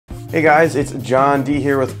Hey guys, it's John D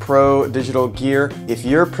here with Pro Digital Gear. If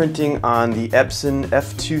you're printing on the Epson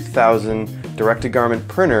F2000 direct-to-garment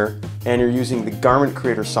printer and you're using the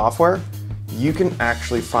GarmentCreator software, you can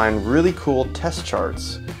actually find really cool test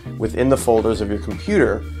charts within the folders of your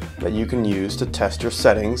computer that you can use to test your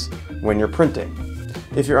settings when you're printing.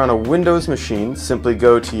 If you're on a Windows machine, simply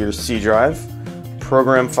go to your C drive,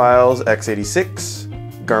 Program Files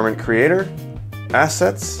x86, GarmentCreator,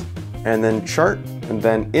 Assets, and then Chart. And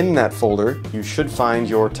then in that folder, you should find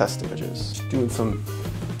your test images. Just doing some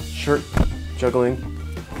shirt juggling.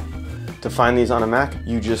 To find these on a Mac,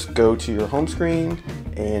 you just go to your home screen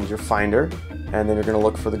and your Finder, and then you're going to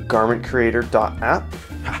look for the GarmentCreator.app.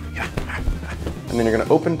 And then you're going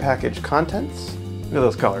to open Package Contents. Look at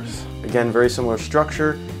those colors. Again, very similar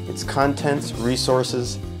structure. It's Contents,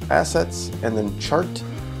 Resources, Assets, and then Chart.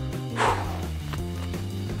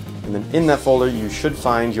 And then in that folder, you should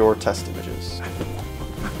find your test images.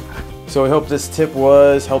 So I hope this tip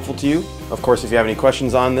was helpful to you. Of course, if you have any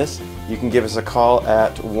questions on this, you can give us a call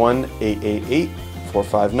at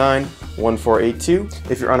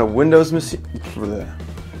 1-888-459-1482. If you're on a Windows machine,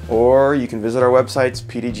 or you can visit our websites,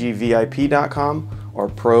 pdgvip.com or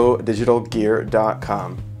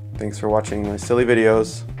prodigitalgear.com. Thanks for watching my silly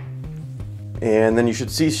videos. And then you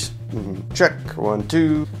should see, check, 1,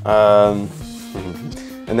 2. And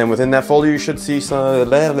then within that folder, you should see some.